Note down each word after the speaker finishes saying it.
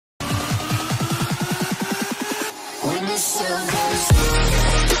Hey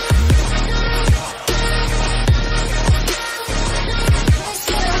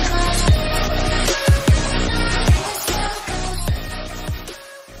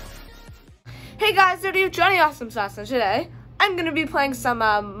guys, it's Johnny Awesome Sauce, and today I'm going to be playing some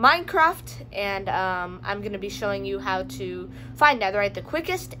Minecraft, and I'm going to be showing you how to find Netherite, the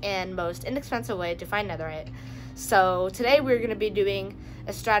quickest and most inexpensive way to find Netherite. So today we're going to be doing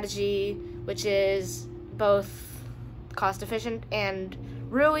a strategy which is both cost efficient and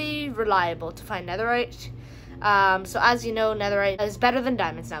really reliable to find Netherite. So as you know, Netherite is better than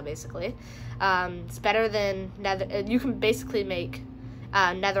diamonds now, basically. It's better than you can basically make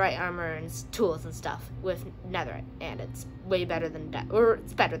Netherite armor and tools and stuff with Netherite, and it's way better than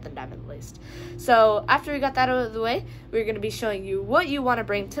it's better than diamond at least. So after we got that out of the way, we're going to be showing you what you want to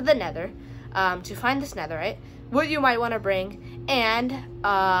bring to the Nether to find this Netherite, what you might want to bring, and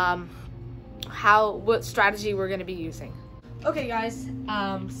what strategy we're going to be using. Okay guys,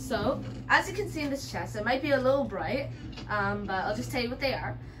 so as you can see in this chest, it might be a little bright, but I'll just tell you what they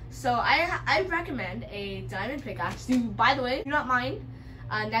are. So I recommend a diamond pickaxe. By the way, do not mind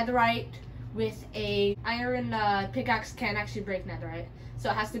Netherite with a iron pickaxe can actually break Netherite, so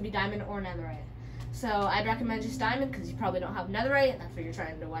it has to be diamond or Netherite. So I'd recommend just diamond because you probably don't have Netherite, and that's what you're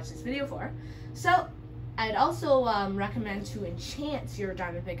trying to watch this video for. So I'd also recommend to enchant your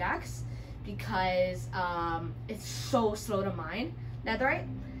diamond pickaxe because it's so slow to mine Netherite.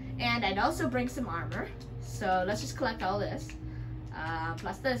 And I'd also bring some armor. So let's just collect all this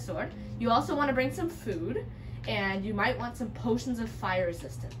plus the sword. You also want to bring some food, and you might want some potions of fire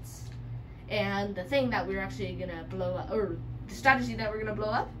resistance. And the thing that we're actually gonna blow up, or the strategy that we're gonna blow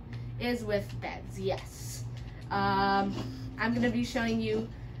up, is with beds. Yes. I'm gonna be showing you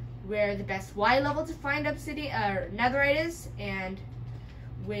where the best Y level to find obsidian or Netherite is, and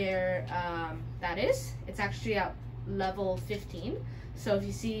where that is. It's actually at level 15. So if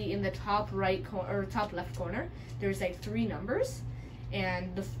you see in the top right corner or top left corner, there's like 3 numbers,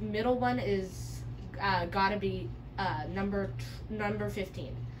 and the middle one is gotta be number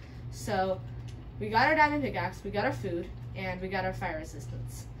 15. So we got our diamond pickaxe, we got our food, and we got our fire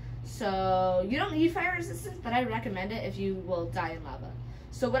resistance. So you don't need fire resistance, but I recommend it if you will die in lava.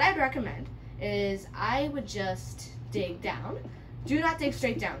 So what I'd recommend is I would just dig down. Do not dig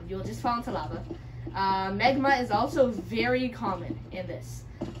straight down, you'll just fall into lava. Magma is also very common in this.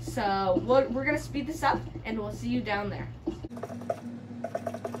 So we're gonna speed this up, and we'll see you down there.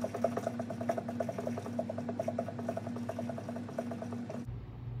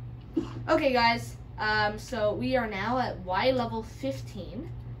 Okay guys, so we are now at Y level 15.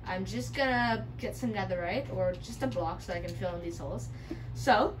 I'm just gonna get some Netherite, or just a block so I can fill in these holes.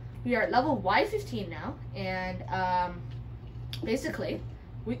 So we are at level Y15 now, and basically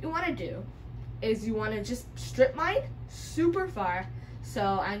what you want to do is you want to just strip mine super far.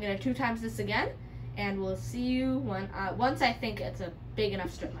 So I'm gonna 2 times this again, and we'll see you when once I think it's a big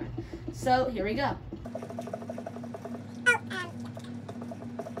enough strip mine. So here we go.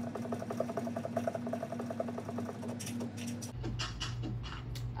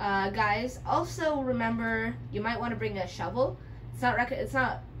 Guys, also remember you might want to bring a shovel. It's not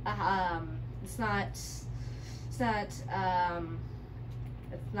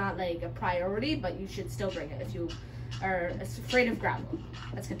like a priority, but you should still bring it if you are afraid of gravel.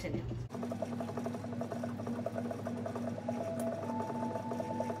 Let's continue.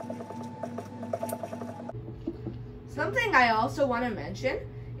 Something I also want to mention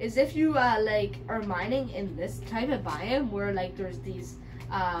is if you like are mining in this type of biome where like there's these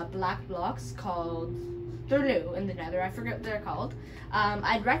black blocks called, they're new in the Nether, I forget what they're called.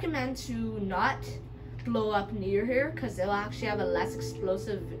 I'd recommend to not blow up near here because they'll actually have a less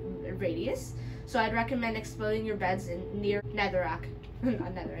explosive radius. So I'd recommend exploding your beds near Netherrack,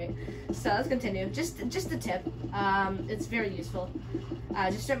 not Netherite. So let's continue. Just a tip. It's very useful.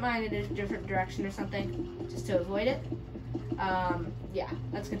 Just strip mine in a different direction or something, just to avoid it. Yeah,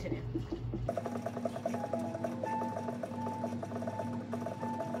 let's continue.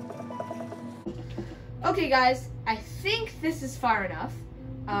 Okay guys, I think this is far enough.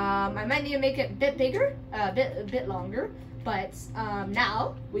 I might need to make it a bit bigger, a bit longer, but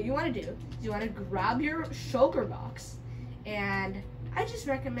now what you want to do is you want to grab your shulker box, and I just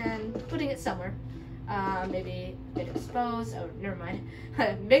recommend putting it somewhere, maybe a bit exposed. Oh, never mind.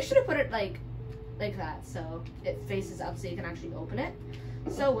 Make sure to put it like that so it faces up so you can actually open it.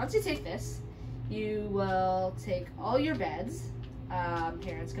 So once you take this, you will take all your beds.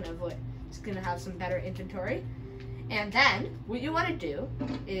 Here, it's gonna have some better inventory. And then what you want to do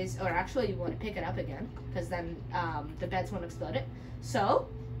is, or actually you want to pick it up again, because then the beds won't explode it. So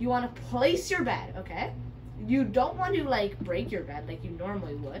you want to place your bed, okay? you don't want to like break your bed like you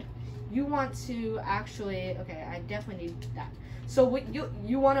normally would. You want to actually, okay, I definitely need that. So what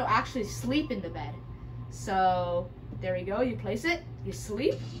you want to actually sleep in the bed. So there we go, you place it, you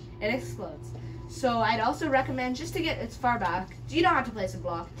sleep, it explodes. So I'd also recommend, just to get as far back, you don't have to place a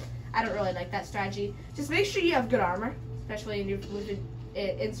block. I don't really like that strategy. Just make sure you have good armor, especially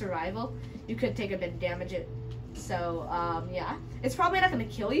in survival. You could take a bit of damage. So yeah, it's probably not going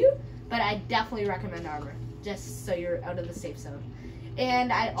to kill you, but I definitely recommend armor, just so you're out of the safe zone.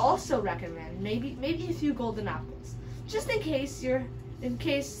 And I also recommend maybe a few golden apples, just in case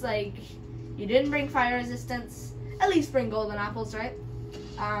like you didn't bring fire resistance. At least bring golden apples, right?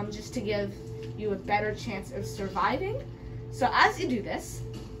 Just to give you a better chance of surviving. So as you do this,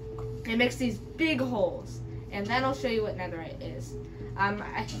 it makes these big holes, and then I'll show you what netherite is.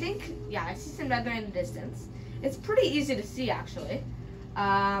 I think, yeah, I see some netherite in the distance. It's pretty easy to see, actually.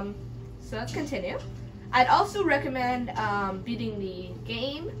 So let's continue. I'd also recommend beating the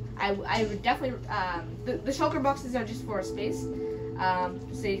game. I would definitely, the shulker boxes are just for space,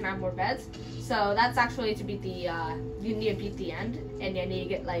 so you can have more beds. So that's actually to beat the, you need to beat the end, and you need to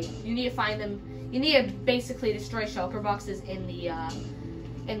get, like, you need to find them, you need to basically destroy shulker boxes in the,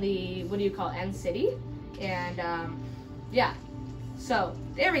 what do you call it, end city. And, yeah. So,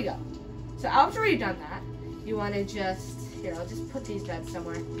 there we go. So after you've done that, you want to just, here, I'll just put these beds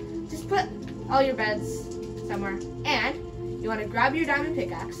somewhere. Just put all your beds somewhere, and you want to grab your diamond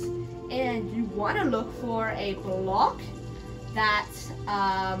pickaxe, and you want to look for a block that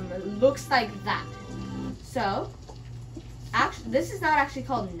looks like that. So, actually, this is not actually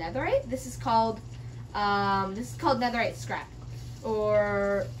called netherite. This is called netherite scrap,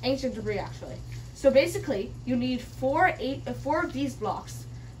 or ancient debris, actually. So basically, you need four of these blocks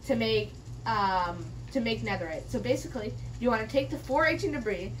to make netherite. So basically, you want to take the 4 ancient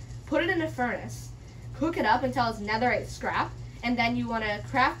debris, put it in a furnace, cook it up until it's netherite scrap, and then you want to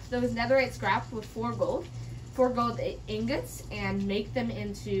craft those netherite scrap with 4 gold ingots, and make them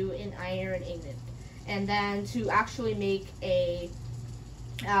into an iron ingot. And then to actually make a,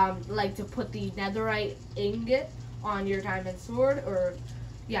 like to put the netherite ingot on your diamond sword, or,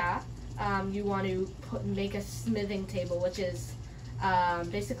 yeah, you want to make a smithing table, which is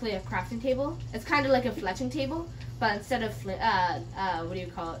basically a crafting table. It's kind of like a fletching table, but instead of flint, what do you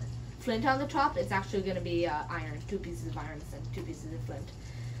call it? Flint on the top, it's actually going to be iron, 2 pieces of iron instead of 2 pieces of flint.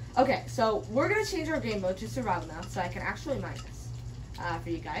 Okay, so we're going to change our game mode to survival now, so I can actually mine this for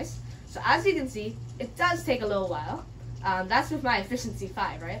you guys. So as you can see, it does take a little while. That's with my efficiency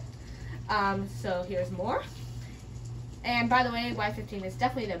 5, right? So here's more. And by the way, Y15 is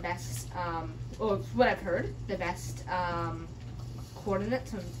definitely the best, or what I've heard, the best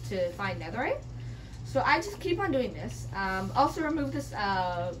coordinate to find netherite. So I just keep on doing this. Also remove this,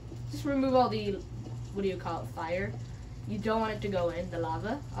 just remove all the, what do you call it, fire. You don't want it to go in, the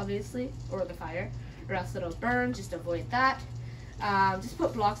lava, obviously, or the fire, or else it'll burn. Just avoid that. Just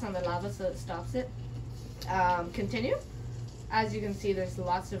put blocks on the lava so it stops it. Continue. As you can see, there's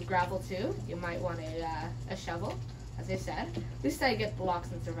lots of gravel too. You might want a shovel, as I said. At least I get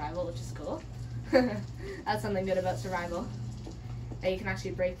blocks in survival, which is cool. That's something good about survival. That you can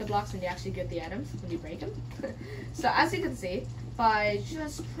actually break the blocks when you actually get the items, when you break them. So as you can see, by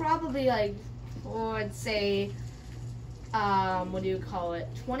just probably like, I'd say, what do you call it,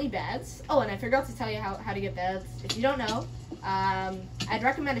 20 beds. Oh, and I forgot to tell you how to get beds. If you don't know, I'd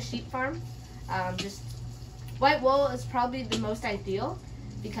recommend a sheep farm. Just white wool is probably the most ideal,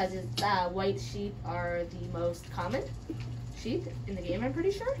 because white sheep are the most common sheep in the game, I'm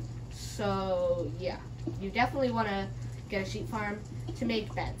pretty sure. So yeah, you definitely want to get a sheep farm to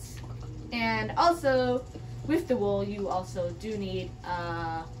make beds. And also, with the wool, you also do need,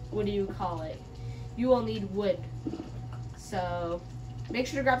 what do you call it? You will need wood. So make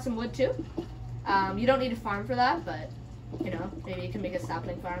sure to grab some wood too. You don't need a farm for that, but you know, maybe you can make a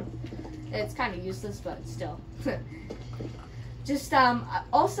sapling farm. It's kind of useless, but still. Just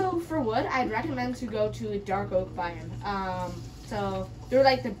also for wood, I'd recommend to go to a dark oak biome. So they're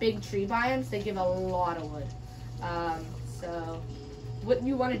like the big tree biomes. They give a lot of wood. So what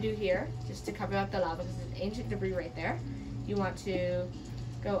you want to do here, just to cover up the lava, because there's ancient debris right there, you want to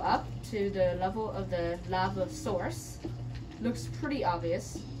go up to the level of the lava source. Looks pretty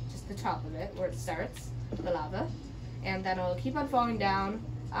obvious, just the top of it, where it starts, the lava. And then it'll keep on falling down.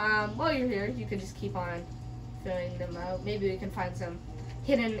 While you're here, you can just keep on filling them out. Maybe we can find some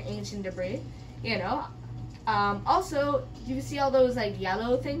hidden ancient debris, you know. Also, you can see all those like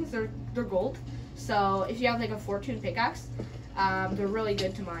yellow things, they're gold. So if you have like a fortune pickaxe, they're really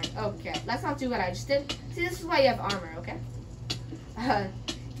good to mine. Okay, let's not do what I just did. See, this is why you have armor, okay?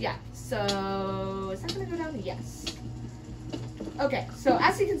 yeah, so is that gonna go down? Yes. Okay, so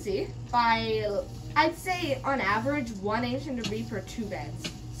as you can see, I'd say on average 1 ancient debris per 2 beds.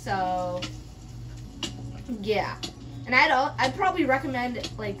 So yeah, and I'd probably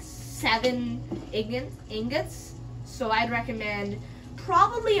recommend like 7 ingots. So I'd recommend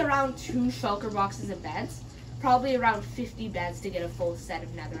probably around 2 shulker boxes of beds, probably around 50 beds to get a full set of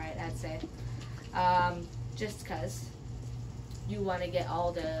netherite, I'd say. Just because you want to get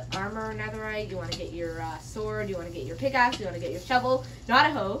all the armor netherite, you want to get your sword, you want to get your pickaxe, you want to get your shovel, not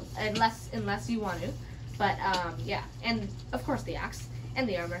a hoe, unless you want to. But yeah, and of course the axe and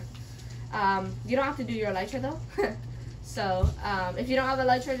the armor. You don't have to do your elytra though. So if you don't have a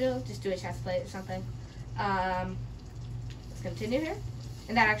elytra, just do a chest plate or something. Let's continue here,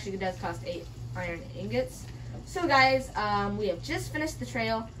 and that actually does cost 8 iron ingots. So guys, we have just finished the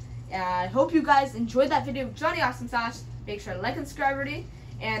trail. I hope you guys enjoyed that video of Johnny Awesome Sauce. Make sure to like and subscribe already.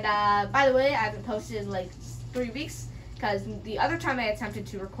 And by the way, I haven't posted in like 3 weeks because the other time I attempted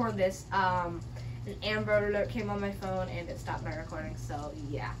to record this, an Amber Alert came on my phone and it stopped my recording. So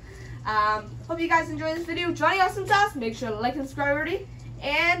yeah. Hope you guys enjoyed this video. Johnny Awesome Sauce. Make sure to like and subscribe already.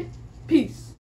 And peace.